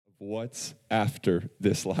what's after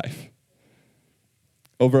this life.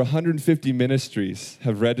 Over 150 ministries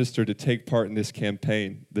have registered to take part in this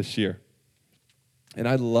campaign this year. And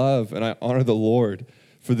I love and I honor the Lord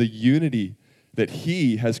for the unity that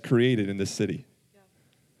He has created in this city. Yeah.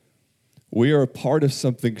 We are a part of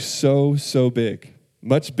something so big,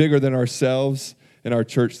 much bigger than ourselves and our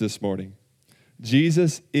church this morning.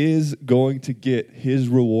 Jesus is going to get His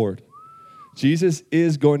reward. Jesus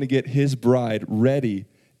is going to get His bride ready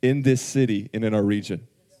in this city and in our region.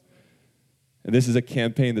 And this is a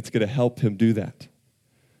campaign that's going to help Him do that.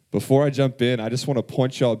 Before I jump in, I just want to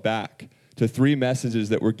point y'all back to 3 messages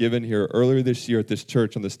that were given here earlier this year at this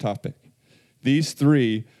church on this topic. These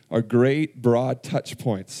 3 are great, broad touch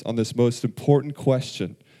points on this most important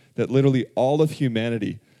question that literally all of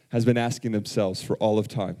humanity has been asking themselves for all of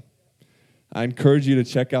time. I encourage you to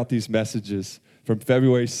check out these messages from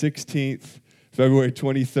February 16th, February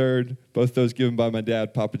 23rd, both those given by my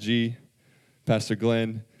dad, Papa G, Pastor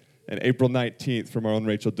Glenn, and April 19th from our own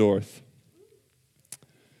Rachel Dorth.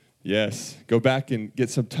 Yes, go back and get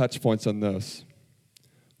some touch points on those.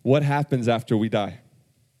 What happens after we die?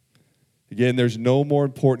 Again, there's no more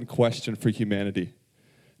important question for humanity.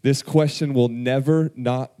 This question will never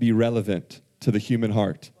not be relevant to the human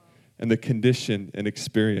heart and the condition and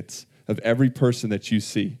experience of every person that you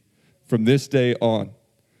see from this day on.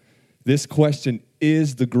 This question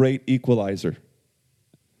is the great equalizer.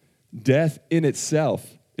 Death in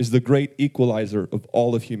itself is the great equalizer of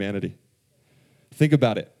all of humanity. Think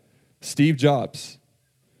about it. Steve Jobs,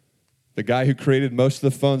 the guy who created most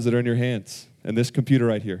of the phones that are in your hands and this computer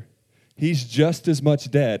right here, he's just as much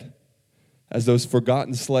dead as those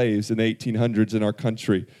forgotten slaves in the 1800s in our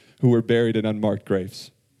country who were buried in unmarked graves.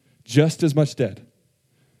 Just as much dead.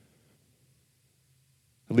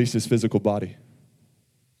 At least his physical body.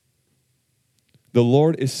 The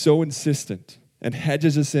Lord is so insistent and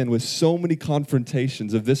hedges us in with so many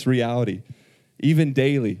confrontations of this reality, even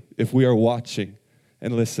daily, if we are watching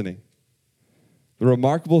and listening. The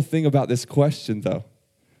remarkable thing about this question, though,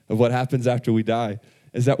 of what happens after we die,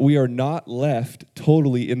 is that we are not left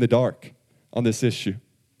totally in the dark on this issue.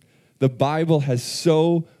 The Bible has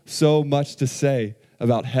so much to say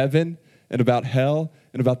about heaven and about hell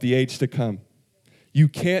and about the age to come. You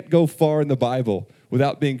can't go far in the Bible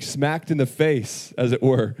without being smacked in the face, as it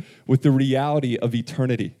were, with the reality of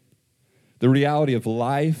eternity, the reality of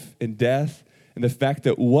life and death, and the fact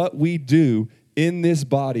that what we do in this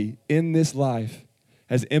body, in this life,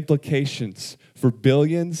 has implications for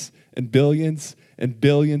billions and billions and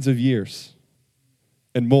billions of years,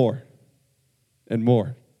 and more, and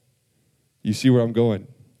more. You see where I'm going?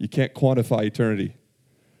 You can't quantify eternity.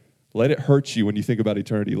 Let it hurt you when you think about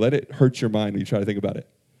eternity. Let it hurt your mind when you try to think about it.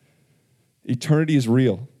 Eternity is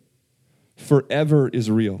real. Forever is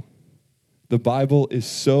real. The Bible is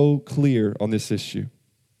so clear on this issue.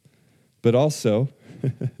 But also,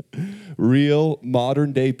 real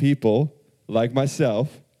modern-day people, like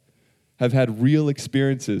myself, have had real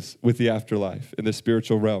experiences with the afterlife in the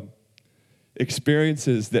spiritual realm.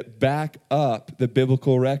 Experiences that back up the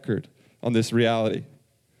biblical record on this reality.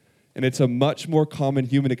 And it's a much more common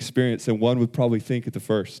human experience than one would probably think at the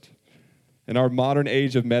first. In our modern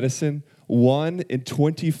age of medicine, 1 in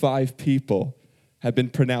 25 people have been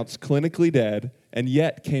pronounced clinically dead and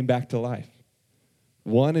yet came back to life.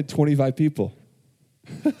 1 in 25 people.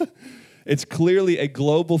 It's clearly a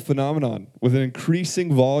global phenomenon with an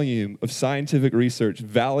increasing volume of scientific research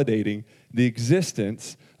validating the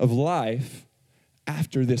existence of life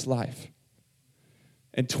after this life.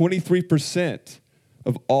 And 23%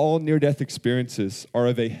 of all near-death experiences are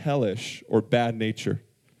of a hellish or bad nature.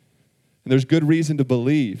 And there's good reason to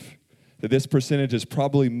believe that this percentage is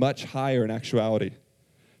probably much higher in actuality,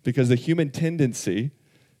 because the human tendency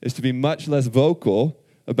is to be much less vocal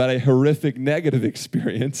about a horrific negative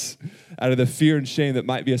experience out of the fear and shame that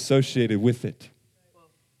might be associated with it.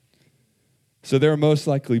 So there are most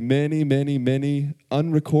likely many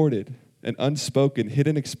unrecorded and unspoken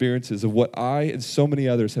hidden experiences of what I and so many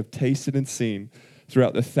others have tasted and seen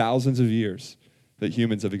throughout the thousands of years that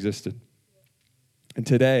humans have existed. And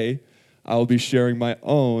today, I will be sharing my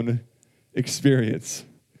own experience,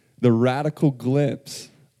 the radical glimpse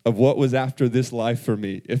of what was after this life for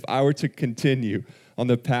me if I were to continue on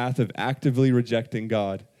the path of actively rejecting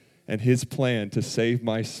God and His plan to save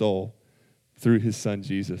my soul through His Son,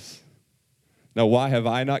 Jesus. Now, why have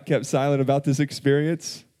I not kept silent about this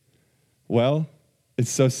experience? Well, it's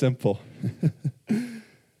so simple.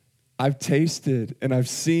 I've tasted and I've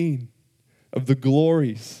seen of the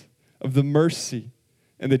glories, of the mercy,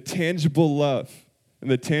 and the tangible love, and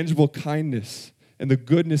the tangible kindness, and the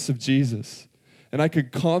goodness of Jesus. And I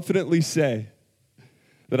could confidently say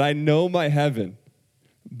that I know my heaven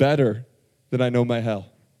better than I know my hell.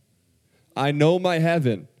 I know my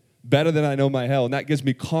heaven better than I know my hell, and that gives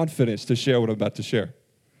me confidence to share what I'm about to share.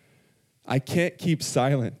 I can't keep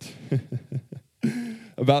silent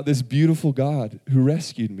about this beautiful God who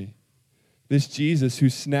rescued me, this Jesus who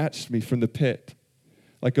snatched me from the pit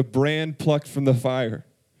like a brand plucked from the fire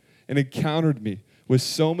and encountered me with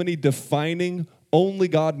so many defining only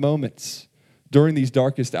God moments during these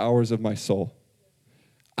darkest hours of my soul.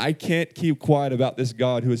 I can't keep quiet about this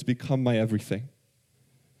God who has become my everything.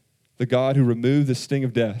 The God who removed the sting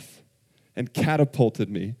of death and catapulted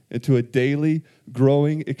me into a daily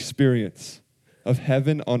growing experience of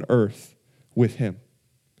heaven on earth with him.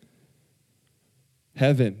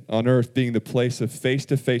 Heaven on earth being the place of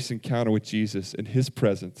face-to-face encounter with Jesus in his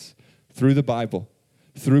presence through the Bible,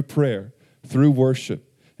 through prayer, through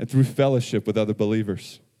worship, and through fellowship with other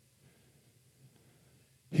believers.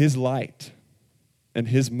 His light and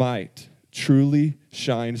his might truly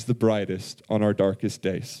shines the brightest on our darkest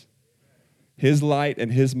days. His light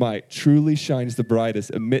and his might truly shines the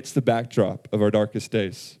brightest amidst the backdrop of our darkest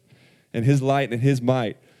days. And his light and his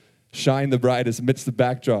might shine the brightest amidst the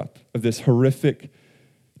backdrop of this horrific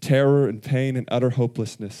terror and pain and utter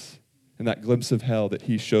hopelessness and that glimpse of hell that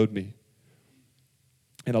he showed me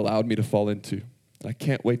and allowed me to fall into. I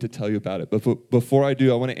can't wait to tell you about it. But before I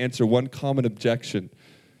do, I want to answer one common objection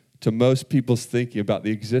to most people's thinking about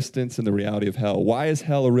the existence and the reality of hell. Why is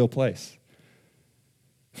hell a real place?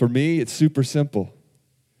 For me, it's super simple.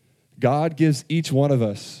 God gives each one of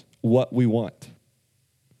us what we want.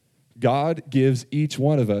 God gives each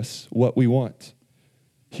one of us what we want.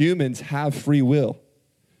 Humans have free will,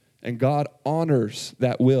 and God honors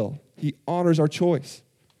that will. He honors our choice.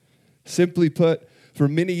 Simply put, for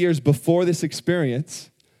many years before this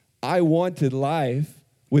experience, I wanted life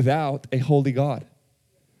without a holy God.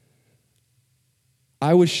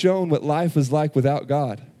 I was shown what life was like without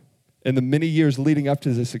God in the many years leading up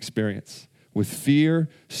to this experience, with fear,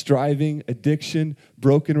 striving, addiction,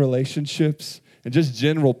 broken relationships, and just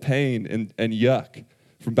general pain and yuck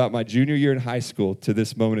from about my junior year in high school to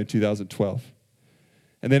this moment in 2012.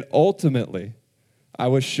 And then ultimately, I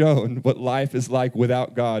was shown what life is like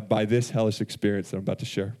without God by this hellish experience that I'm about to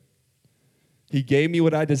share. He gave me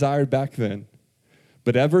what I desired back then,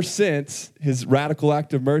 but ever since his radical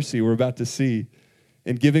act of mercy we're about to see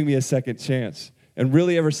in giving me a second chance, and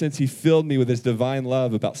really ever since he filled me with his divine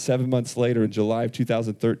love about 7 months later in July of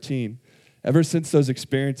 2013, ever since those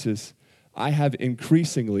experiences, I have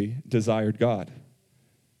increasingly desired God.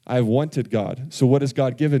 I have wanted God. So what has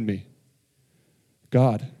God given me?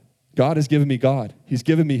 God. God has given me God. He's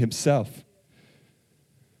given me himself.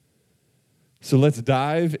 So let's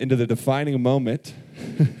dive into the defining moment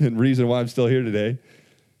and reason why I'm still here today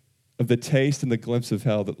of the taste and the glimpse of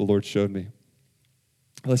hell that the Lord showed me.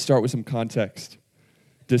 Let's start with some context.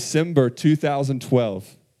 December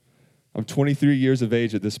 2012. I'm 23 years of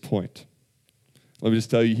age at this point. Let me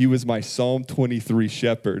just tell you, he was my Psalm 23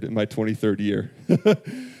 shepherd in my 23rd year,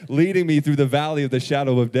 leading me through the valley of the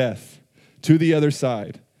shadow of death to the other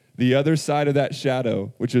side of that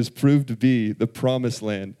shadow, which has proved to be the promised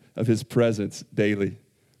land of his presence daily.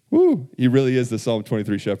 Woo! He really is the Psalm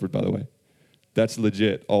 23 shepherd, by the way. That's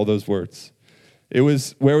legit, all those words. It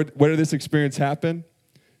was, where did this experience happen?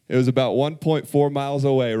 It was about 1.4 miles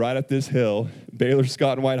away, right up this hill, Baylor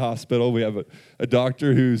Scott and White Hospital. We have a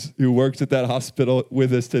doctor who works at that hospital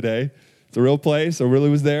with us today. It's a real place. I really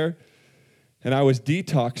was there. And I was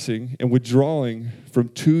detoxing and withdrawing from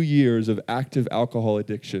 2 years of active alcohol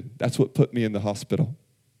addiction. That's what put me in the hospital.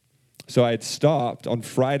 So I had stopped on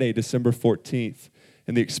Friday, December 14th,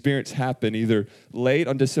 and the experience happened either late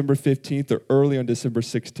on December 15th or early on December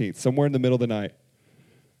 16th, somewhere in the middle of the night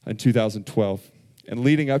in 2012. And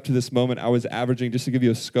leading up to this moment, I was averaging, just to give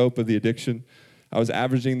you a scope of the addiction, I was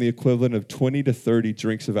averaging the equivalent of 20 to 30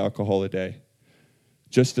 drinks of alcohol a day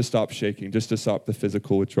just to stop shaking, just to stop the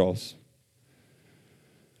physical withdrawals.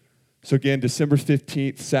 So again, December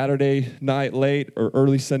 15th, Saturday night late or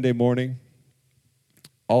early Sunday morning.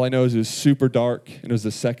 All I know is it was super dark, and it was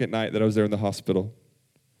the second night that I was there in the hospital.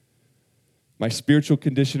 My spiritual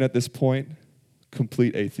condition at this point,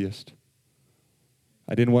 complete atheist.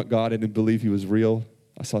 I didn't want God. I didn't believe he was real.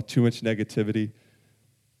 I saw too much negativity,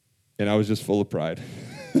 and I was just full of pride.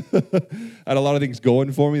 I had a lot of things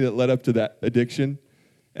going for me that led up to that addiction,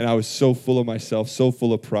 and I was so full of myself, so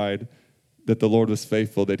full of pride, that the Lord was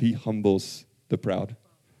faithful, that he humbles the proud.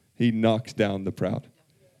 He knocks down the proud.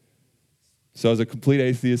 So I was a complete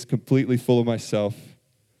atheist, completely full of myself,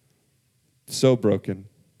 so broken.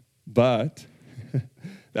 But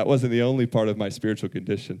that wasn't the only part of my spiritual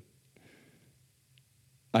condition.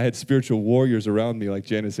 I had spiritual warriors around me like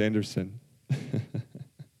Janice Anderson.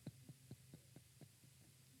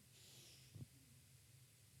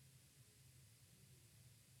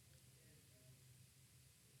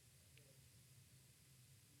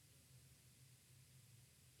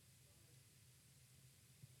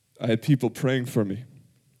 I had people praying for me.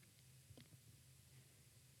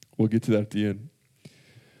 We'll get to that at the end.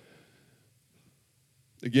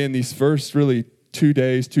 Again, these first really 2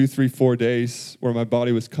 days, 2, 3, 4 days where my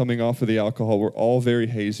body was coming off of the alcohol were all very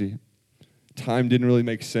hazy. Time didn't really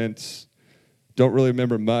make sense. Don't really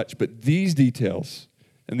remember much, but these details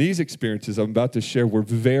and these experiences I'm about to share were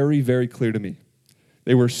very, very clear to me.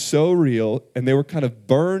 They were so real, and they were kind of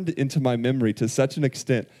burned into my memory to such an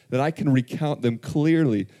extent that I can recount them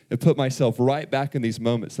clearly and put myself right back in these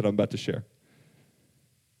moments that I'm about to share.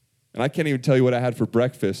 And I can't even tell you what I had for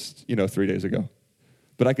breakfast, 3 days ago.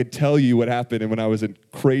 But I could tell you what happened when I was in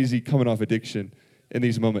crazy coming off addiction in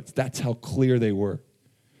these moments. That's how clear they were.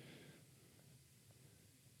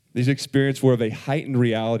 These experiences were of a heightened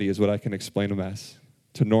reality is what I can explain them as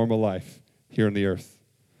to normal life here on the earth.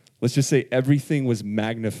 Let's just say everything was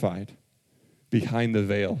magnified behind the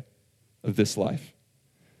veil of this life.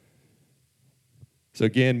 So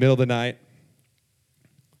again, middle of the night,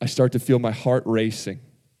 I start to feel my heart racing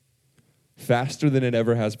faster than it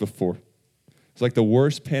ever has before. It's like the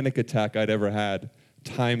worst panic attack I'd ever had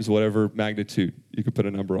times whatever magnitude. You could put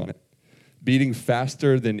a number on it. Beating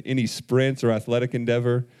faster than any sprints or athletic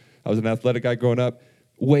endeavor. I was an athletic guy growing up,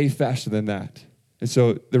 way faster than that. And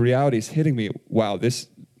so the reality is hitting me, wow,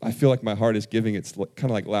 I feel like my heart is giving its kind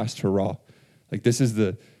of like last hurrah. Like this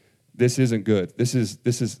isn't good. This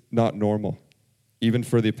is not normal, even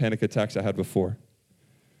for the panic attacks I had before.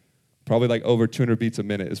 Probably like over 200 beats a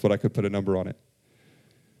minute is what I could put a number on it.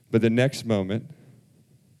 But the next moment,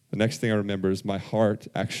 the next thing I remember is my heart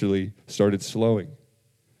actually started slowing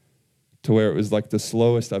to where it was like the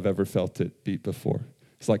slowest I've ever felt it beat before.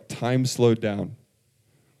 It's like time slowed down,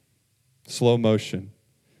 slow motion.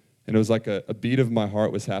 And it was like a beat of my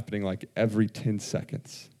heart was happening like every 10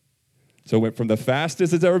 seconds. So it went from the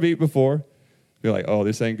fastest it's ever beat before, be like, oh,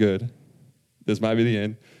 this ain't good. This might be the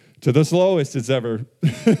end, to the slowest it's ever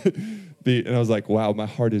beat. And I was like, wow, my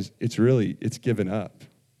heart it's given up.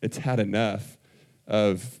 It's had enough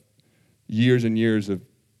of years and years of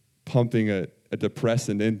pumping a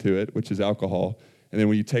depressant into it, which is alcohol. And then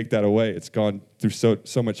when you take that away, it's gone through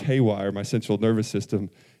so much haywire. My central nervous system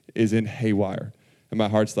is in haywire. And my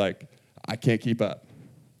heart's like, I can't keep up.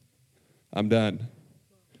 I'm done.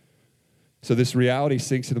 So this reality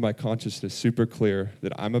sinks into my consciousness super clear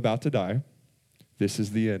that I'm about to die. This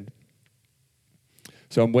is the end.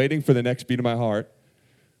 So I'm waiting for the next beat of my heart,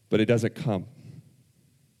 but it doesn't come.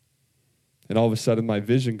 And all of a sudden, my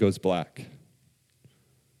vision goes black.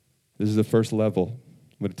 This is the first level.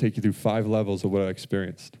 I'm going to take you through 5 levels of what I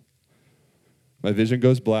experienced. My vision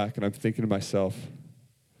goes black, and I'm thinking to myself,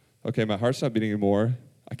 okay, my heart's not beating anymore.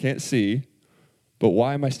 I can't see, but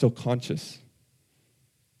why am I still conscious?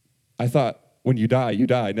 I thought when you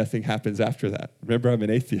die, nothing happens after that. Remember, I'm an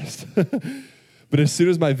atheist. But as soon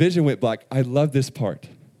as my vision went black, I love this part.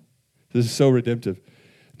 This is so redemptive.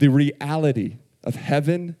 The reality of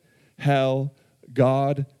heaven, hell,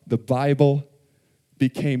 God, the Bible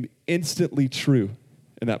became instantly true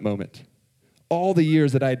in that moment. All the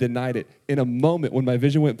years that I had denied it, in a moment when my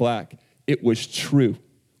vision went black, it was true.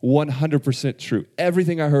 100% true.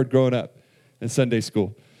 Everything I heard growing up in Sunday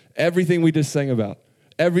school, everything we just sang about,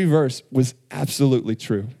 every verse was absolutely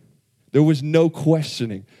true. There was no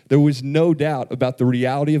questioning. There was no doubt about the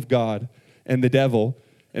reality of God and the devil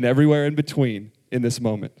and everywhere in between in this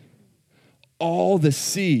moment. All the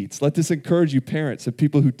seeds, let this encourage you parents and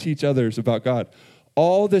people who teach others about God,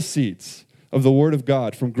 all the seeds of the Word of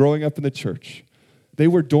God from growing up in the church, they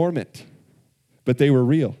were dormant, but they were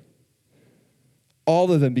real.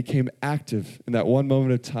 All of them became active in that one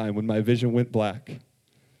moment of time when my vision went black.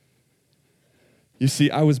 You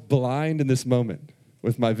see, I was blind in this moment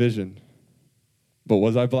with my vision. But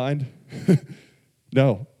was I blind?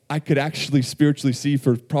 No. I could actually spiritually see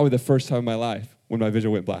for probably the first time in my life when my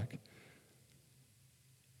vision went black.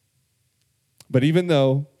 But even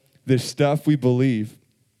though this stuff we believe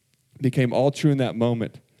became all true in that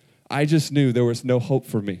moment, I just knew there was no hope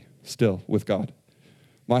for me still with God.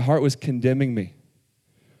 My heart was condemning me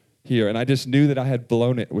here, and I just knew that I had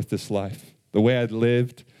blown it with this life, the way I'd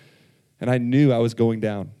lived, and I knew I was going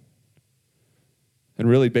down. And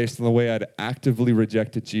really based on the way I'd actively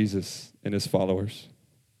rejected Jesus and his followers.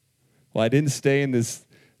 Well, I didn't stay in this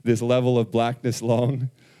level of blackness long.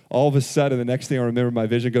 All of a sudden, the next thing I remember, my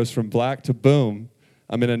vision goes from black to boom,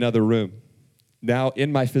 I'm in another room. Now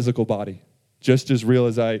in my physical body. just as real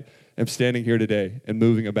as I am standing here today and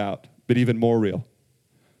moving about, but even more real.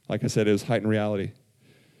 Like I said, it was heightened reality.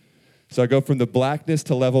 So I go from the blackness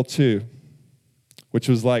to level 2, which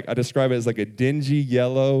was like, I describe it as like a dingy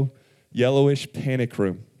yellowish panic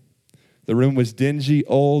room. The room was dingy,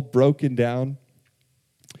 old, broken down.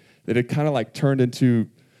 That had kind of like turned into,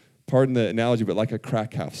 pardon the analogy, but like a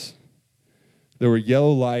crack house. There were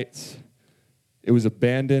yellow lights. It was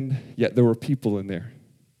abandoned, yet there were people in there.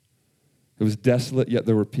 It was desolate, yet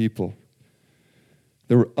there were people.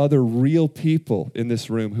 There were other real people in this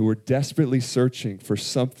room who were desperately searching for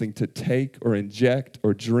something to take or inject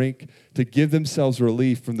or drink to give themselves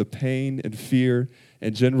relief from the pain and fear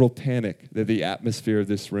and general panic that the atmosphere of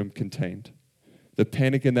this room contained. The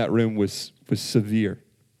panic in that room was severe.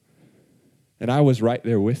 And I was right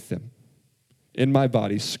there with them, in my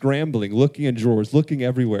body, scrambling, looking in drawers, looking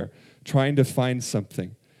everywhere, trying to find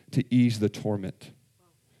something to ease the torment.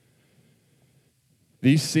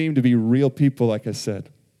 These seemed to be real people, like I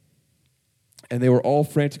said. And they were all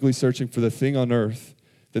frantically searching for the thing on earth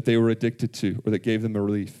that they were addicted to or that gave them a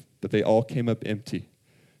relief, but they all came up empty.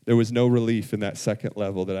 There was no relief in that second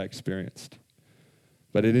level that I experienced.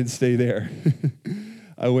 But it didn't stay there.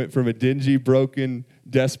 I went from a dingy, broken,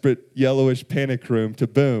 desperate, yellowish panic room to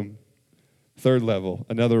boom, third level,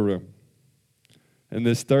 another room. And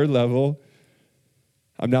this third level,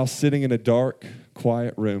 I'm now sitting in a dark,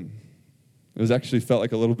 quiet room. It was actually felt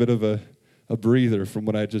like a little bit of a breather from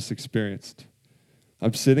what I had just experienced.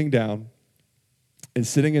 I'm sitting down, and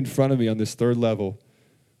sitting in front of me on this third level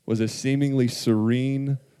was a seemingly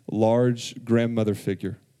serene, large grandmother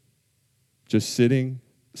figure, just sitting,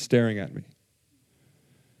 staring at me.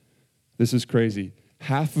 This is crazy.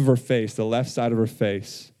 Half of her face, the left side of her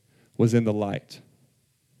face, was in the light.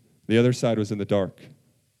 The other side was in the dark.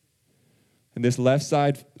 And this left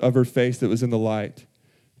side of her face that was in the light,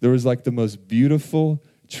 there was like the most beautiful,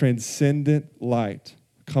 transcendent light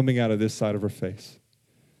coming out of this side of her face.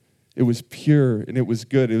 It was pure and it was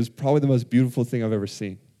good. It was probably the most beautiful thing I've ever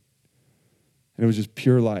seen. And it was just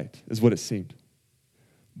pure light, is what it seemed.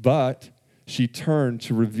 But she turned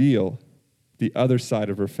to reveal the other side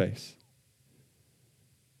of her face.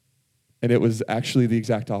 And it was actually the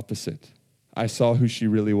exact opposite. I saw who she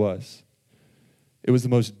really was. It was the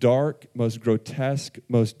most dark, most grotesque,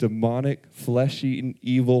 most demonic, flesh-eating,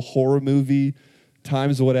 evil, horror movie,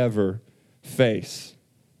 times whatever, face.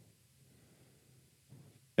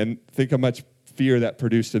 And think how much fear that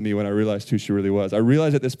produced in me when I realized who she really was. I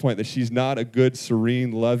realized at this point that she's not a good,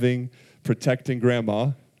 serene, loving, protecting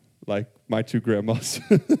grandma, like my two grandmas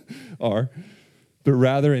are, but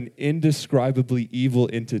rather an indescribably evil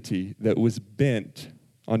entity that was bent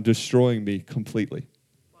on destroying me completely.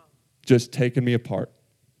 Wow. Just taking me apart.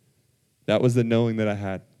 That was the knowing that I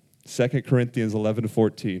had. 2 Corinthians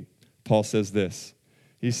 11:14, Paul says this.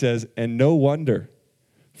 He says, and no wonder,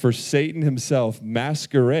 for Satan himself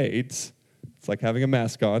masquerades, it's like having a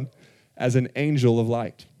mask on, as an angel of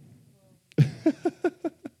light.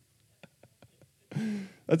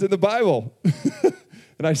 That's in the Bible.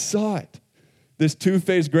 And I saw it. This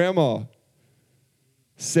two-faced grandma.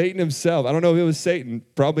 Satan himself. I don't know if it was Satan.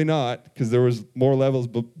 Probably not, because there was more levels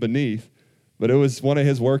beneath. But it was one of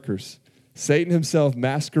his workers. Satan himself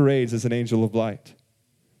masquerades as an angel of light.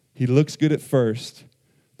 He looks good at first,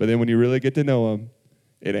 but then when you really get to know him,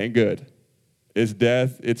 it ain't good. It's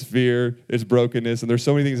death, it's fear, it's brokenness, and there's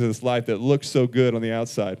so many things in this life that look so good on the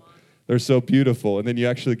outside. They're so beautiful, and then you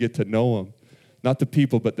actually get to know them. Not the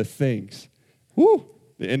people, but the things. Woo!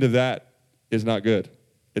 The end of that is not good.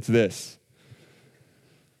 It's this.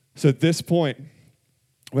 So at this point,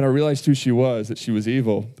 when I realized who she was, that she was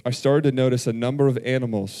evil, I started to notice a number of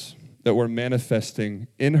animals that were manifesting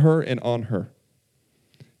in her and on her.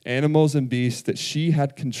 Animals and beasts that she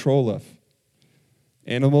had control of.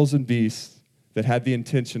 Animals and beasts that had the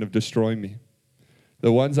intention of destroying me.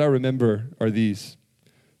 The ones I remember are these.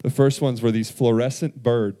 The first ones were these fluorescent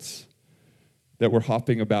birds that were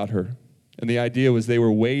hopping about her. And the idea was they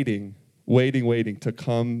were waiting to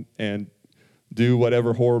come and do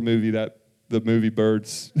whatever horror movie that the movie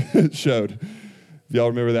Birds showed. If y'all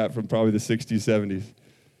remember that from probably the 60s, 70s.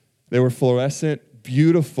 They were fluorescent,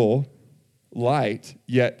 beautiful light,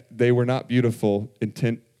 yet they were not beautiful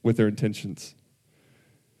with their intentions.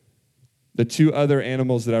 The two other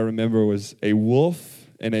animals that I remember was a wolf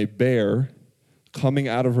and a bear coming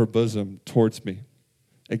out of her bosom towards me,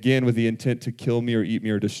 again with the intent to kill me or eat me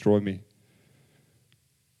or destroy me.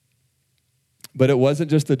 But it wasn't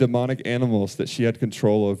just the demonic animals that she had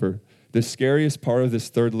control over. The scariest part of this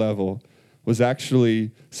third level was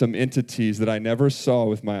actually some entities that I never saw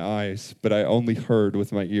with my eyes, but I only heard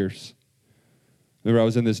with my ears. Remember, I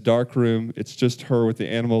was in this dark room. It's just her with the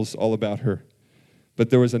animals all about her. But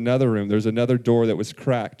there was another room. There was another door that was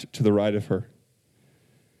cracked to the right of her.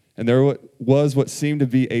 And there was what seemed to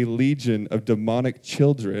be a legion of demonic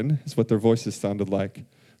children, is what their voices sounded like,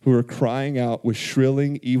 who were crying out with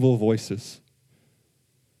shrilling, evil voices.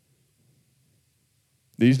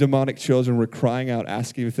 These demonic children were crying out,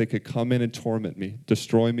 asking if they could come in and torment me,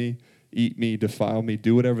 destroy me, eat me, defile me,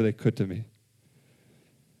 do whatever they could to me.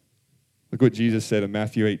 Look what Jesus said in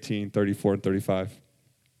Matthew 18, 34 and 35.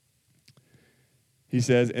 He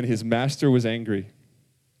says, and his master was angry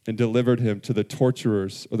and delivered him to the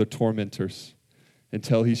torturers or the tormentors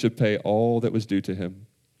until he should pay all that was due to him.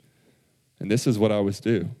 And this is what I was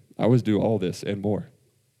due. I was due all this and more.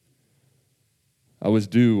 I was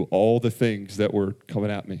due all the things that were coming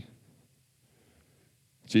at me.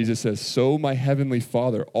 Jesus says, so my heavenly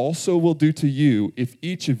Father also will do to you if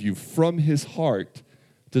each of you from his heart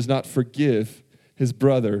does not forgive his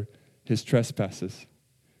brother his trespasses.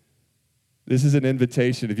 This is an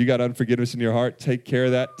invitation. If you got unforgiveness in your heart, take care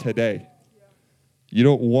of that today. You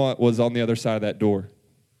don't want what's on the other side of that door.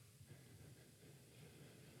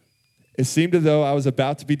 It seemed as though I was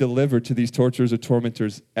about to be delivered to these torturers or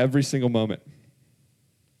tormentors every single moment.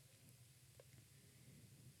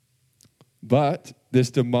 But this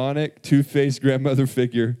demonic, two-faced grandmother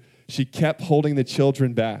figure, she kept holding the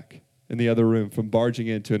children back in the other room from barging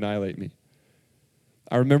in to annihilate me.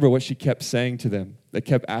 I remember what she kept saying to them. They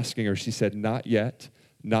kept asking her. She said, not yet,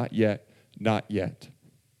 not yet, not yet.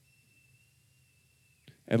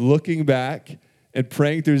 And looking back and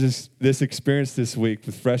praying through this experience this week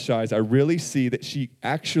with fresh eyes, I really see that she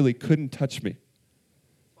actually couldn't touch me.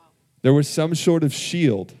 Wow. There was some sort of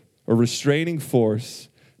shield or restraining force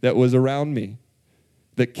that was around me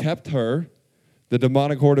that kept her, the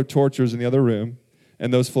demonic horde of torturers in the other room,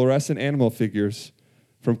 and those fluorescent animal figures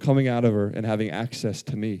from coming out of her and having access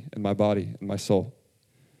to me and my body and my soul.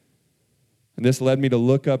 And this led me to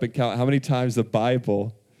look up and count how many times the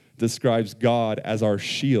Bible describes God as our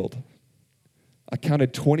shield. I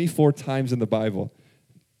counted 24 times in the Bible.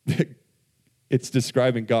 It's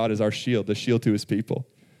describing God as our shield, the shield to his people.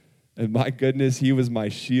 And my goodness, he was my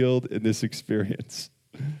shield in this experience.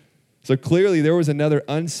 So clearly there was another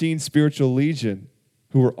unseen spiritual legion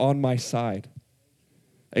who were on my side.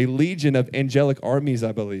 A legion of angelic armies,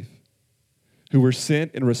 I believe, who were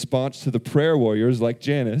sent in response to the prayer warriors like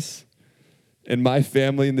Janice and my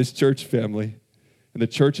family and this church family and the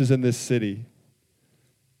churches in this city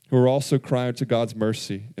who were also crying to God's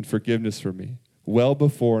mercy and forgiveness for me well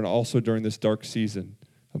before and also during this dark season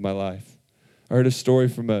of my life. I heard a story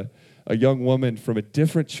from a young woman from a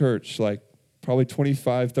different church, like probably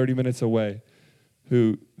 25, 30 minutes away,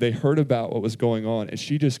 who they heard about what was going on, and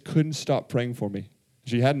she just couldn't stop praying for me.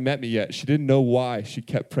 She hadn't met me yet. She didn't know why she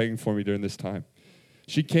kept praying for me during this time.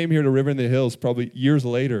 She came here to River in the Hills probably years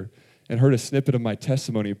later and heard a snippet of my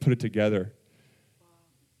testimony and put it together.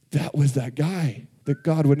 That was that guy that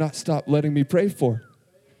God would not stop letting me pray for.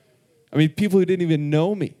 I mean, people who didn't even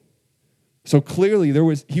know me. So clearly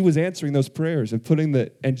he was answering those prayers and putting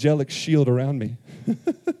the angelic shield around me,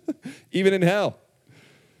 even in hell.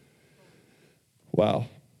 Wow.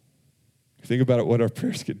 Think about it, what our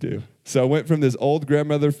prayers could do. So I went from this old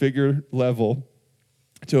grandmother figure level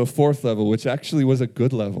to a fourth level, which actually was a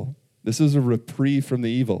good level. This is a reprieve from the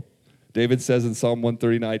evil. David says in Psalm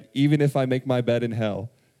 139, even if I make my bed in hell,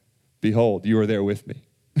 behold, you are there with me.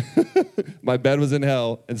 My bed was in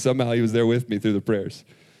hell, and somehow he was there with me through the prayers.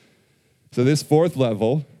 So this fourth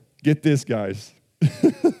level, get this, guys.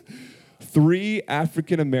 3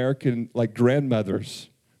 African-American grandmothers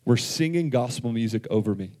were singing gospel music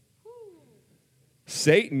over me.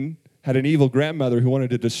 Satan had an evil grandmother who wanted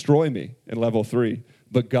to destroy me in level 3,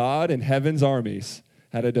 but God and heaven's armies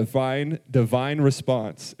had a divine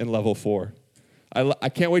response in level 4. I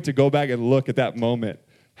can't wait to go back and look at that moment,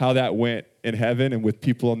 how that went in heaven and with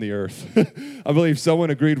people on the earth. I believe someone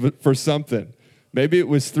agreed for something. Maybe it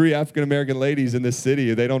was 3 African-American ladies in this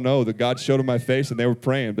city. They don't know that God showed them my face and they were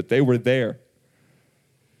praying, but they were there.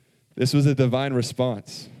 This was a divine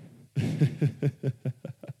response.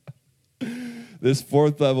 This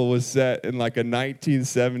fourth level was set in like a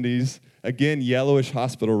 1970s, again, yellowish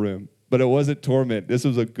hospital room. But it wasn't torment. This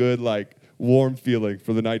was a good, warm feeling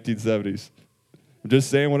for the 1970s. I'm just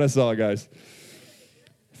saying what I saw, guys.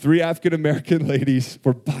 3 African-American ladies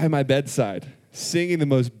were by my bedside, singing the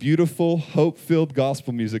most beautiful, hope-filled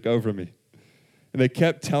gospel music over me. And they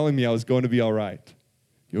kept telling me I was going to be all right.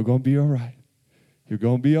 You're going to be all right. You're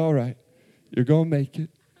going to be all right. You're going to make it.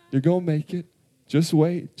 You're going to make it. Just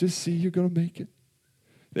wait. Just see. You're going to make it.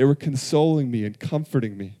 They were consoling me and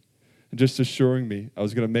comforting me and just assuring me I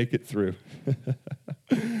was going to make it through.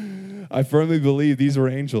 I firmly believe these were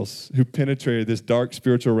angels who penetrated this dark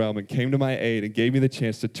spiritual realm and came to my aid and gave me the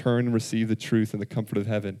chance to turn and receive the truth and the comfort of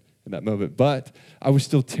heaven in that moment. But I was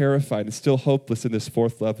still terrified and still hopeless in this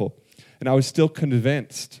fourth level. And I was still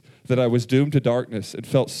convinced that I was doomed to darkness and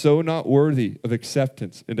felt so not worthy of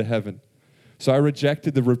acceptance into heaven. So I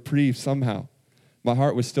rejected the reprieve somehow. My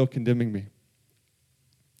heart was still condemning me.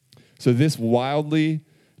 So this wildly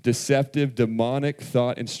deceptive, demonic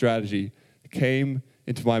thought and strategy came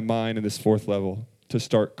into my mind in this fourth level to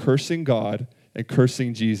start cursing God and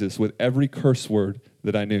cursing Jesus with every curse word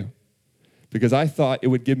that I knew. Because I thought it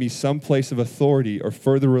would give me some place of authority or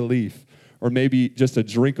further relief or maybe just a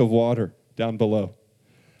drink of water down below.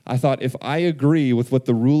 I thought if I agree with what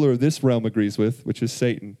the ruler of this realm agrees with, which is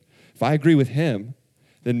Satan, if I agree with him,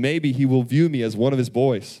 then maybe he will view me as one of his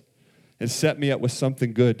boys and set me up with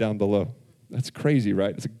something good down below. That's crazy,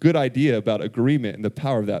 right? It's a good idea about agreement and the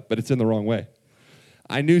power of that, but it's in the wrong way.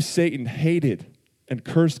 I knew Satan hated and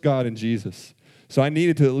cursed God and Jesus. So I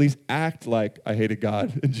needed to at least act like I hated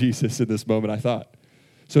God and Jesus in this moment, I thought.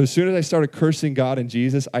 So as soon as I started cursing God and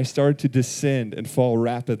Jesus, I started to descend and fall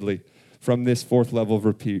rapidly from this fourth level of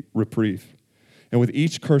reprieve. And with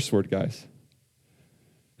each curse word, guys,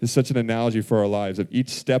 this is such an analogy for our lives of each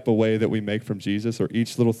step away that we make from Jesus or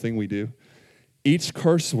each little thing we do. Each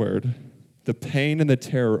curse word, the pain and the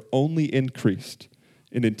terror only increased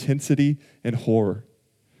in intensity and horror.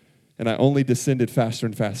 And I only descended faster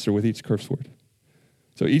and faster with each curse word.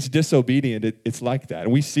 So each disobedient, it's like that.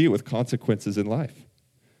 And we see it with consequences in life.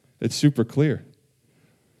 It's super clear.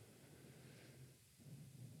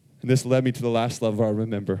 And this led me to the last level I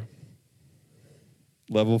remember.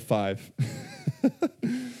 Level 5.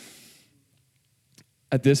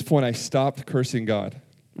 At this point, I stopped cursing God,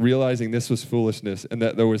 realizing this was foolishness and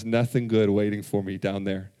that there was nothing good waiting for me down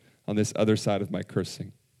there on this other side of my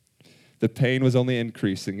cursing. The pain was only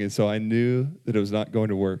increasing, and so I knew that it was not going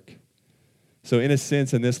to work. So in a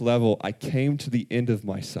sense, in this level, I came to the end of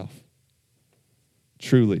myself,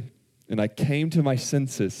 truly. And I came to my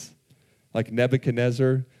senses, like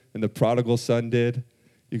Nebuchadnezzar and the prodigal son did.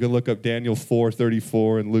 You can look up Daniel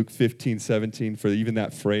 4:34 and Luke 15:17 for even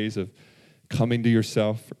that phrase of coming to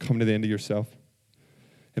yourself or coming to the end of yourself.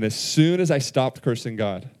 And as soon as I stopped cursing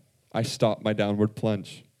God, I stopped my downward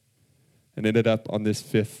plunge and ended up on this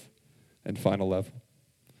fifth and final level.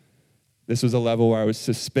 This was a level where I was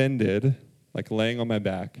suspended, like laying on my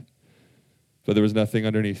back, but there was nothing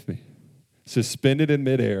underneath me. Suspended in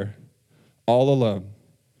midair, all alone,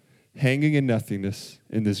 hanging in nothingness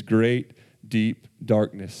in this great, deep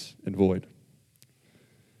darkness and void.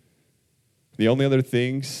 The only other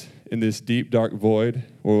things in this deep, dark void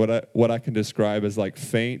were what I can describe as like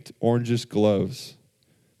faint orangish glows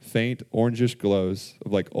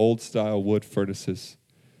of like old-style wood furnaces,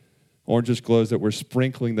 orangish glows that were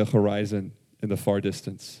sprinkling the horizon in the far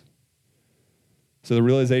distance. So the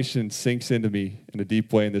realization sinks into me in a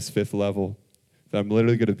deep way in this fifth level that I'm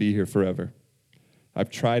literally going to be here forever. I've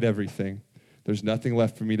tried everything. There's nothing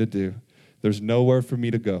left for me to do. There's nowhere for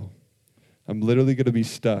me to go. I'm literally going to be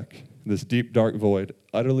stuck in this deep, dark void,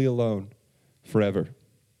 utterly alone, forever.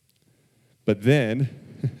 But then,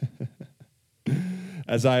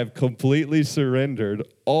 as I have completely surrendered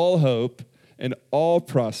all hope and all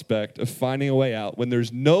prospect of finding a way out, when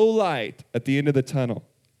there's no light at the end of the tunnel,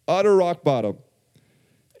 utter rock bottom,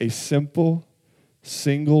 a simple,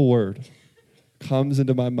 single word comes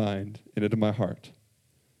into my mind and into my heart.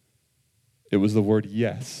 It was the word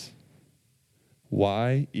yes.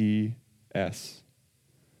 Y-E-S.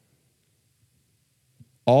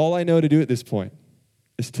 All I know to do at this point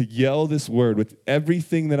is to yell this word with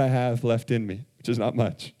everything that I have left in me, which is not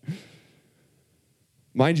much.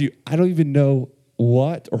 Mind you, I don't even know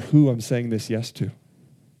what or who I'm saying this yes to.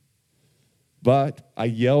 But I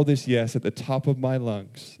yell this yes at the top of my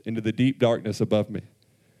lungs into the deep darkness above me.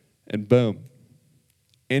 And boom,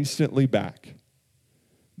 instantly back.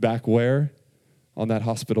 Back where? On that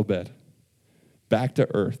hospital bed. Back to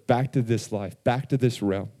earth, back to this life, back to this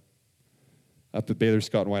realm. Up at Baylor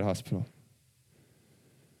Scott and White Hospital.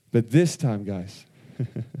 But this time, guys,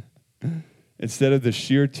 instead of the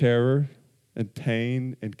sheer terror and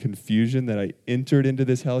pain and confusion that I entered into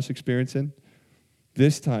this hellish experience in,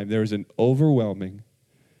 this time there was an overwhelming,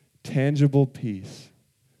 tangible peace,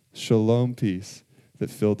 shalom peace that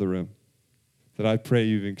filled the room that I pray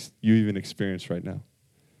you even experience right now.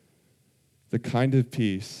 The kind of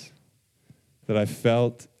peace that I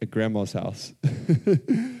felt at Grandma's house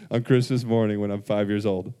on Christmas morning when I'm 5 years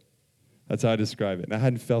old. That's how I describe it. And I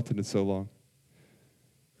hadn't felt it in so long.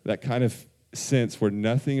 That kind of sense where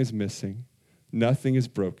nothing is missing, nothing is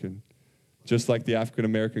broken, just like the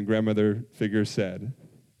African-American grandmother figure said,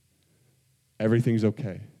 everything's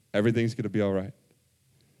okay. Everything's going to be all right.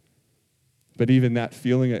 But even that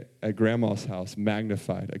feeling at grandma's house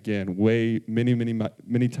magnified, again,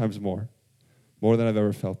 many times more than I've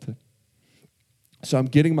ever felt it. So I'm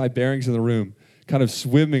getting my bearings in the room, kind of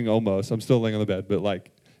swimming almost. I'm still laying on the bed, but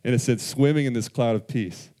like, in a sense, swimming in this cloud of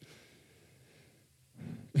peace.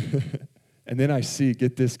 And then I see,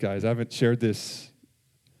 get this, guys, I haven't shared this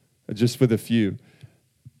just with a few.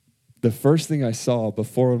 The first thing I saw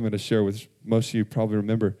before I'm going to share, with most of you probably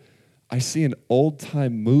remember, I see an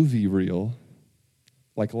old-time movie reel,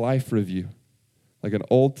 like Life Review, like an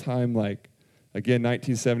old-time, like, again,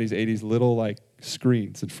 1970s, 80s, little, like,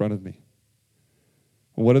 screens in front of me.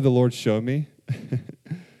 What did the Lord show me?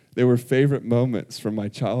 They were favorite moments from my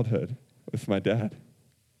childhood with my dad.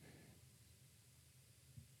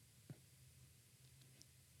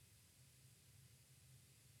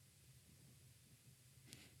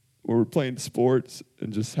 We were playing sports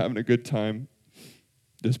and just having a good time,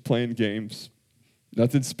 just playing games,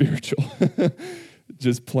 nothing spiritual,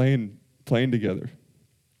 just playing together.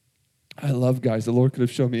 I love, guys, the Lord could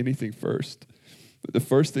have shown me anything first. But the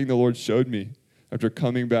first thing the Lord showed me after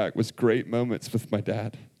coming back was great moments with my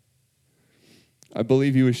dad. I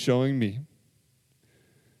believe he was showing me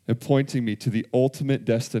and pointing me to the ultimate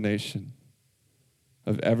destination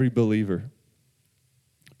of every believer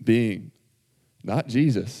being not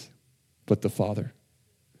Jesus, but the Father.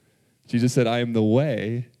 Jesus said, I am the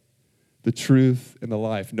way, the truth, and the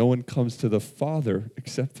life. No one comes to the Father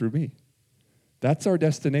except through me. That's our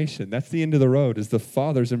destination. That's the end of the road, is the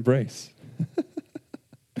Father's embrace.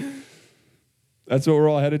 That's what we're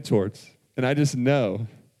all headed towards. And I just know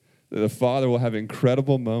that the Father will have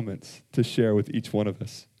incredible moments to share with each one of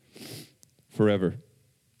us forever.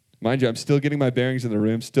 Mind you, I'm still getting my bearings in the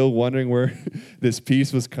room, still wondering where this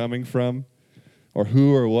peace was coming from, or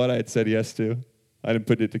who or what I had said yes to. I didn't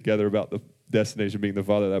put it together about the destination being the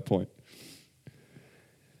Father at that point.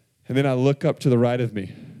 And then I look up to the right of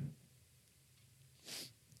me,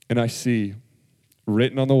 and I see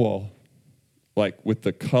written on the wall, like with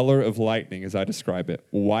the color of lightning as I describe it,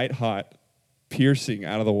 white hot, piercing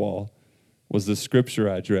out of the wall, was the scripture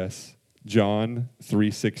address, John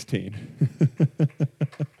 3:16.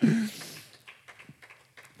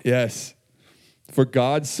 Yes. For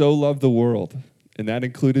God so loved the world, and that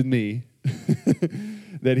included me,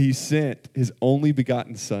 that he sent his only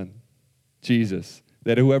begotten Son, Jesus,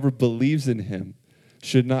 that whoever believes in him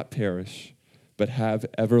should not perish, but have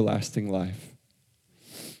everlasting life.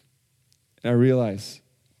 And I realize,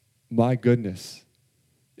 my goodness,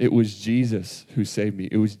 it was Jesus who saved me.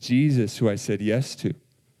 It was Jesus who I said yes to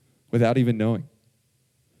without even knowing.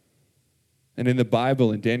 And in the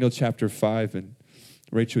Bible, in Daniel chapter 5, and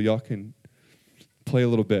Rachel, y'all can play a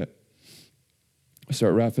little bit. I'll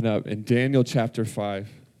start wrapping up. In Daniel chapter 5,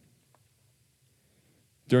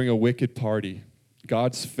 during a wicked party,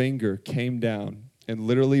 God's finger came down and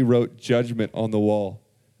literally wrote judgment on the wall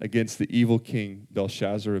against the evil king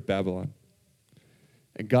Belshazzar of Babylon.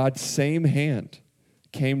 And God's same hand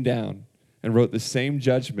came down and wrote the same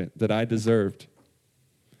judgment that I deserved.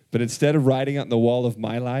 But instead of writing it on the wall of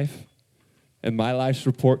my life and my life's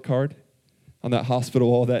report card on that hospital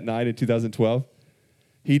wall that night in 2012,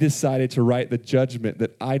 he decided to write the judgment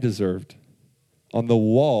that I deserved on the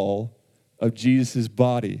wall of Jesus'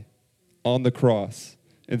 body on the cross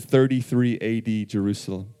in 33 AD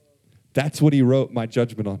Jerusalem. That's what he wrote my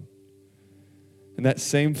judgment on. And that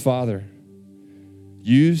same Father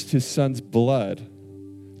used his Son's blood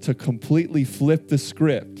to completely flip the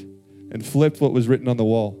script and flip what was written on the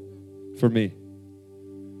wall for me.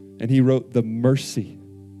 And he wrote the mercy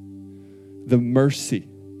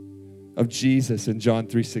of Jesus in John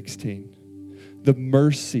 3:16. The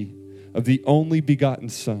mercy of the only begotten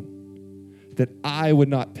Son, that I would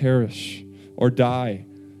not perish or die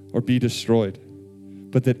or be destroyed,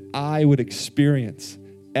 but that I would experience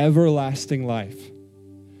everlasting life,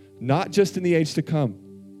 not just in the age to come,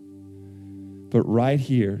 but right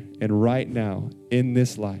here and right now in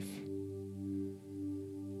this life.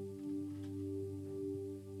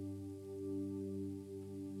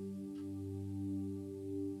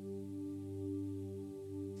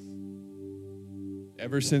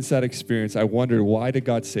 Ever since that experience, I wondered, why did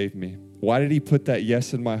God save me? Why did he put that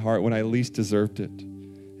yes in my heart when I least deserved it?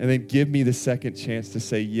 And then give me the second chance to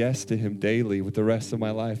say yes to him daily with the rest of my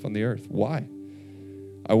life on the earth. Why?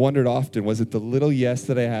 I wondered often, was it the little yes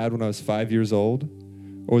that I had when I was 5 years old?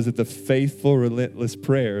 Or was it the faithful, relentless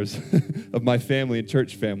prayers of my family and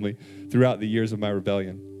church family throughout the years of my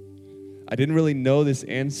rebellion? I didn't really know this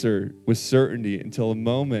answer with certainty until a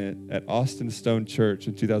moment at Austin Stone Church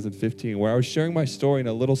in 2015 where I was sharing my story in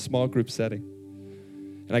a little small group setting.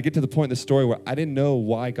 And I get to the point in the story where I didn't know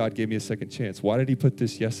why God gave me a second chance. Why did he put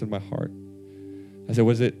this yes in my heart? I said,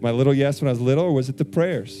 was it my little yes when I was little, or was it the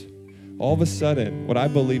prayers? All of a sudden, what I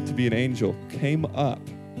believed to be an angel came up.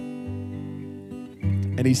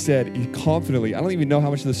 And he said, he confidently, I don't even know how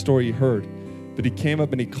much of the story he heard, but he came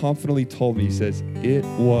up and he confidently told me, he says, it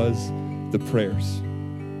was the prayers.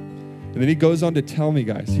 And then he goes on to tell me,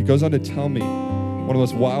 guys, one of the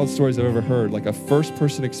most wild stories I've ever heard, like a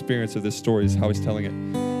first-person experience of this story is how he's telling it.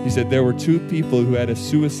 He said there were two people who had a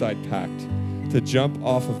suicide pact to jump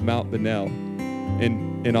off of Mount Bunnell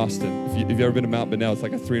in Austin. If you've ever been to Mount Bunnell, it's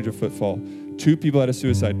like a 300-foot fall. Two people had a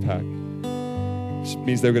suicide pact, which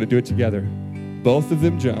means they were going to do it together. Both of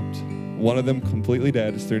them jumped. One of them completely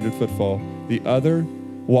dead, it's 300-foot fall. The other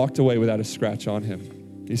walked away without a scratch on him.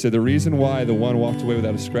 He said the reason why the one walked away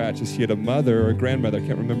without a scratch is he had a mother or a grandmother, I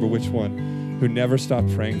can't remember which one, who never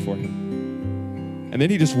stopped praying for him. And then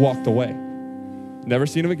he just walked away. Never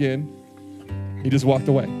seen him again. He just walked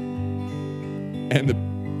away. And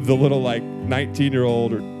the little like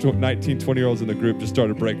 19-year-old or 20-year-olds in the group just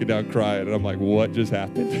started breaking down crying. And I'm like, what just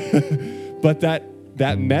happened? But that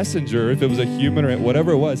messenger, if it was a human or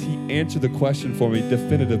whatever it was, he answered the question for me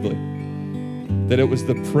definitively. That it was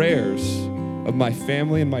the prayers of my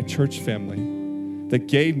family and my church family that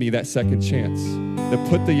gave me that second chance, that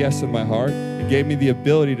put the yes in my heart and gave me the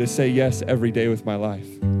ability to say yes every day with my life.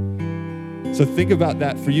 So think about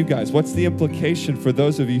that for you guys. What's the implication for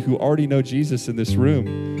those of you who already know Jesus in this room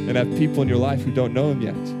and have people in your life who don't know him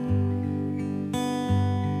yet?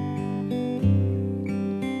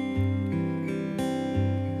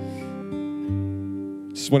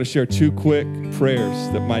 Just want to share two quick prayers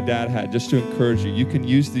that my dad had just to encourage you. You can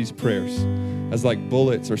use these prayers as like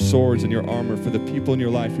bullets or swords in your armor for the people in your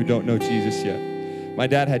life who don't know Jesus yet. My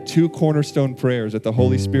dad had two cornerstone prayers that the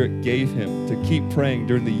Holy Spirit gave him to keep praying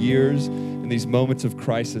during the years and these moments of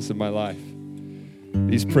crisis in my life.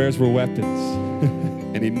 These prayers were weapons,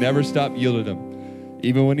 and he never stopped yielding them,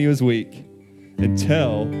 even when he was weak,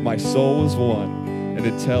 until my soul was won and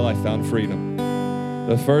until I found freedom.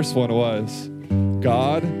 The first one was,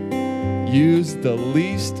 God, use the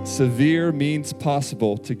least severe means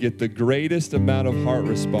possible to get the greatest amount of heart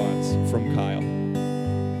response from Kyle.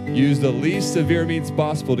 Use the least severe means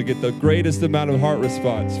possible to get the greatest amount of heart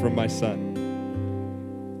response from my son.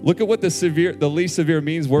 Look at what the least severe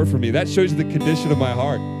means were for me. That shows you the condition of my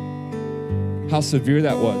heart, how severe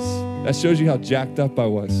that was. That shows you how jacked up I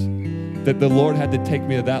was, that the Lord had to take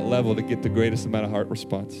me to that level to get the greatest amount of heart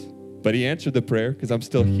response. But he answered the prayer because I'm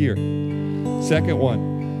still here. Second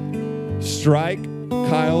one, strike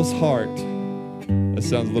Kyle's heart. That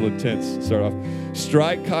sounds a little intense to start off.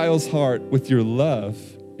 Strike Kyle's heart with your love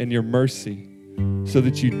and your mercy so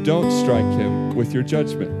that you don't strike him with your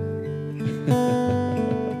judgment.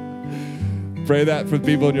 Pray that for the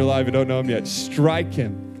people in your life who don't know him yet. Strike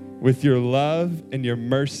him with your love and your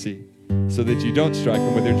mercy so that you don't strike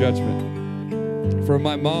him with your judgment. For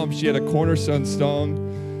my mom, she had a cornerstone song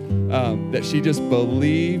that she just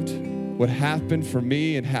believed would happen for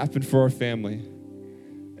me and happen for our family.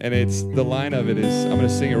 And the line of it is, I'm going to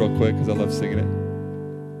sing it real quick because I love singing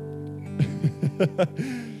it.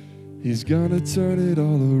 He's going to turn it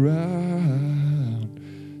all around.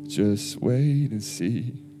 Just wait and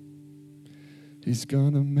see. He's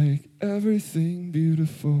going to make everything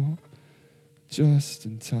beautiful just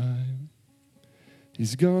in time.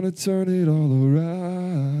 He's going to turn it all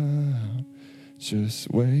around. Just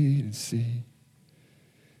wait and see.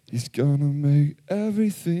 He's gonna make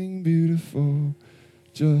everything beautiful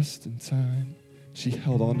just in time. She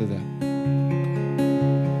held on to that.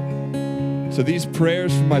 So these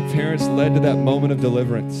prayers from my parents led to that moment of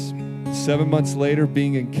deliverance. 7 months later,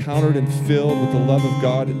 being encountered and filled with the love of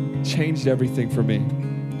God changed everything for me.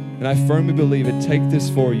 And I firmly believe it. Take this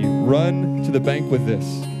for you. Run to the bank with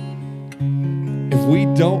this. If we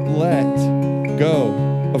don't let go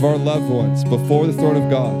of our loved ones before the throne of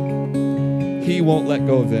God, he won't let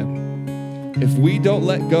go of them. If we don't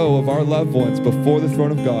let go of our loved ones before the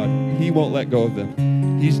throne of God, he won't let go of them.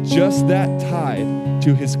 He's just that tied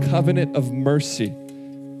to his covenant of mercy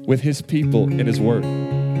with his people in his word.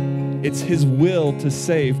 It's his will to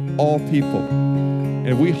save all people. And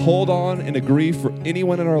if we hold on and agree for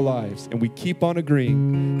anyone in our lives, and we keep on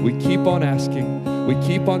agreeing, we keep on asking, we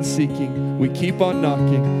keep on seeking, we keep on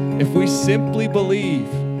knocking, if we simply believe,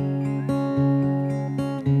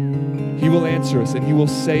 he will answer us and he will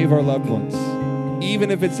save our loved ones,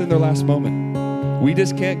 even if it's in their last moment. We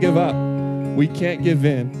just can't give up. We can't give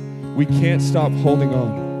in. We can't stop holding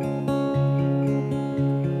on.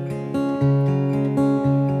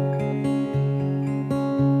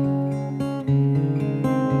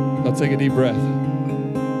 deep breath.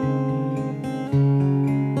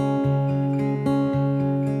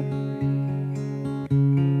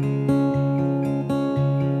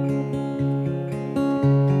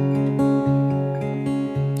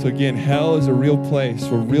 So again, hell is a real place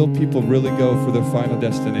where real people really go for their final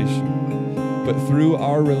destination. But through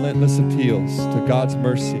our relentless appeals to God's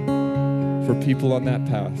mercy for people on that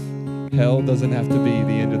path, hell doesn't have to be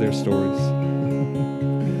the end of their stories.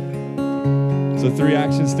 So 3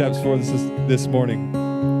 action steps for this morning.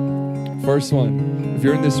 First one, if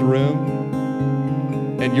you're in this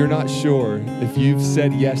room and you're not sure if you've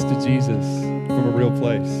said yes to Jesus from a real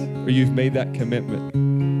place, or you've made that commitment,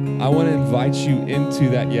 I want to invite you into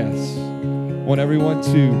that yes. I want everyone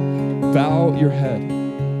to bow your head.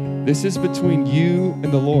 This is between you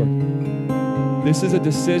and the Lord. This is a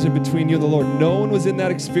decision between you and the Lord. No one was in that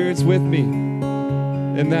experience with me,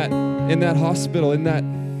 in that hospital, in that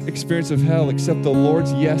experience of hell, except the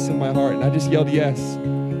Lord's yes in my heart. And I just yelled yes,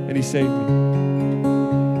 and He saved me.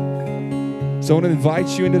 So I want to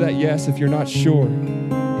invite you into that yes if you're not sure.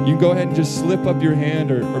 You can go ahead and just slip up your hand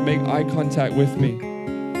or make eye contact with me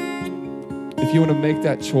if you want to make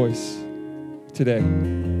that choice today.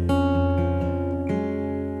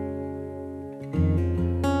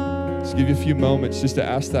 Just give you a few moments just to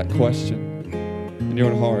ask that question in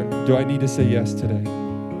your own heart. Do I need to say yes today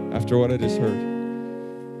after what I just heard?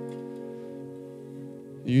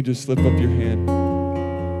 You just slip up your hand.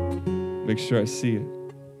 Make sure I see it.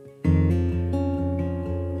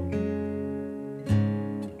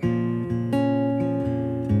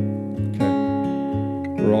 Okay.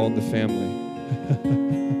 We're all in the family.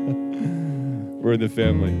 We're in the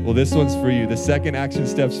family. Well, this one's for you. The second action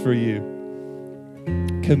step's for you.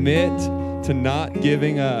 Commit to not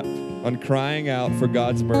giving up on crying out for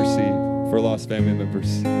God's mercy for lost family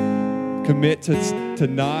members. Commit to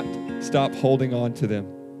not stop holding on to them.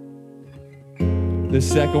 The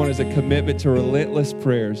second one is a commitment to relentless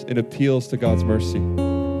prayers and appeals to God's mercy.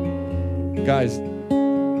 Guys,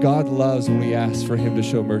 God loves when we ask for Him to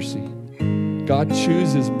show mercy. God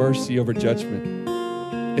chooses mercy over judgment.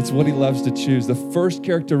 It's what He loves to choose. The first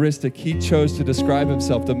characteristic He chose to describe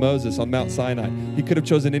Himself to Moses on Mount Sinai. He could have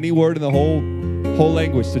chosen any word in the whole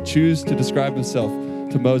language to choose to describe Himself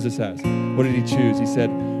to Moses as. What did He choose? He said,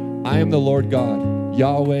 I am the Lord God,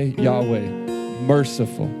 Yahweh, Yahweh,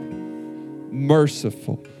 merciful,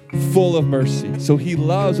 full of mercy. So He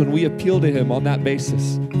loves when we appeal to Him on that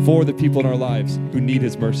basis for the people in our lives who need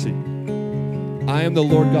His mercy. I am the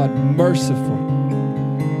Lord God, merciful.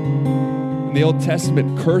 In the Old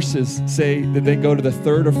Testament, curses say that they go to the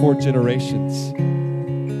 3rd or 4th generations.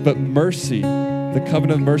 But mercy, the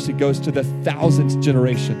covenant of mercy, goes to the 1000th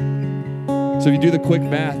generation. So if you do the quick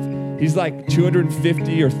math, He's like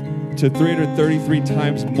 250 or to 333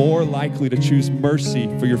 times more likely to choose mercy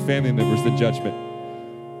for your family members than judgment.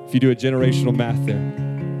 If you do a generational math there.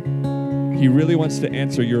 He really wants to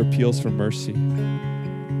answer your appeals for mercy.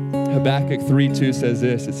 Habakkuk 3:2 says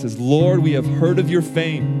this. It says, Lord, we have heard of your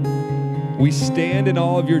fame. We stand in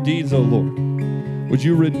all of your deeds, O Lord. Would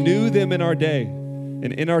you renew them in our day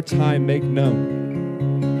and in our time make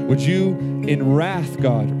known? Would you, in wrath,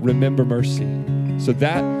 God, remember mercy? So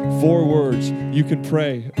that 4 words you can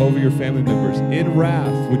pray over your family members. In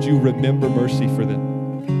wrath, would you remember mercy for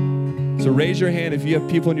them? So raise your hand if you have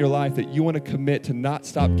people in your life that you want to commit to not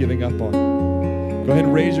stop giving up on. Go ahead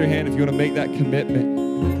and raise your hand if you want to make that commitment.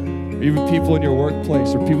 Or even people in your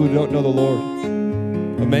workplace or people who don't know the Lord.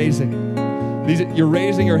 Amazing. You're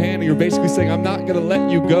raising your hand and you're basically saying, I'm not going to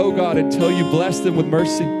let you go, God, until you bless them with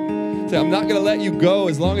mercy. Say, I'm not going to let you go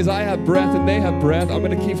as long as I have breath and they have breath. I'm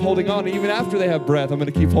going to keep holding on. And even after they have breath, I'm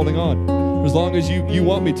going to keep holding on. For as long as you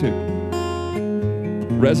want me to.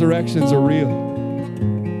 Resurrections are real.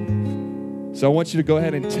 So I want you to go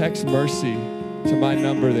ahead and text mercy to my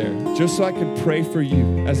number there, just so I can pray for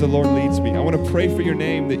you as the Lord leads me. I want to pray for your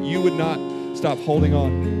name that you would not stop holding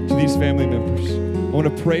on to these family members. I want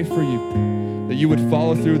to pray for you that you would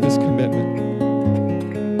follow through with this commitment.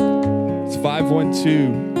 It's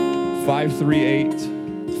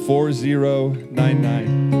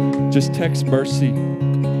 512-538-4099. Just text mercy.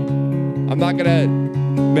 I'm not going to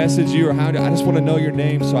message you or I just want to know your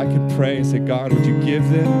name so I can pray and say, God, would you give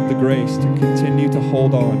them the grace to continue to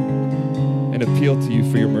hold on and appeal to you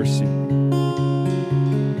for your mercy.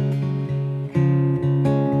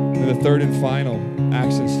 And the third and final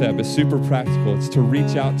action step is super practical. It's to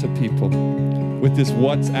reach out to people with this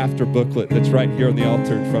What's After booklet that's right here on the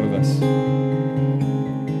altar in front of us.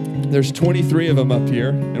 There's 23 of them up here,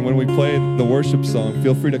 and when we play the worship song,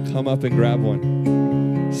 feel free to come up and grab one.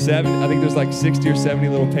 I think there's like 60 or 70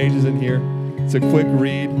 little pages in here. It's a quick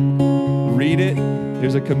read. Read it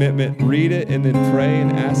Here's a commitment. Read it and then pray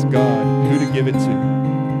and ask God who to give it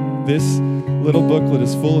to. This little booklet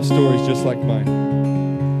is full of stories just like mine.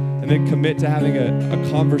 And then commit to having a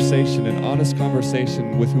conversation, an honest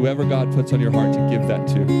conversation with whoever God puts on your heart to give that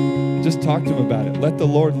to. Just talk to him about it. Let the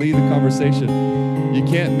Lord lead the conversation. You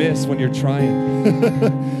can't miss when you're trying.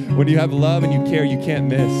 When you have love and you care, you can't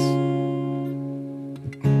miss.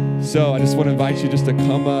 So I just want to invite you just to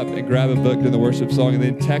come up and grab a book during the worship song and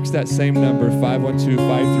then text that same number,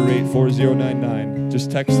 512-538-4099.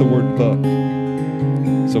 Just text the word book.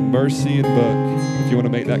 So mercy and book, if you want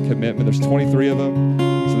to make that commitment. There's 23 of them,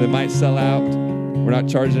 so they might sell out. We're not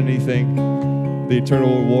charging anything. The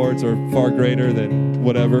eternal rewards are far greater than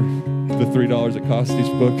whatever, the $3 it costs each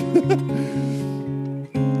book.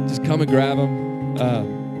 Just come and grab them.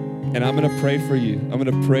 And I'm going to pray for you. I'm going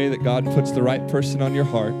to pray that God puts the right person on your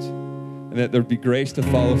heart and that there'd be grace to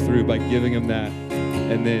follow through by giving him that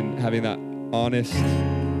and then having that honest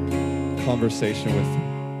conversation with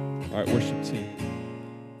him. All right, worship team.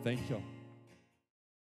 Thank you.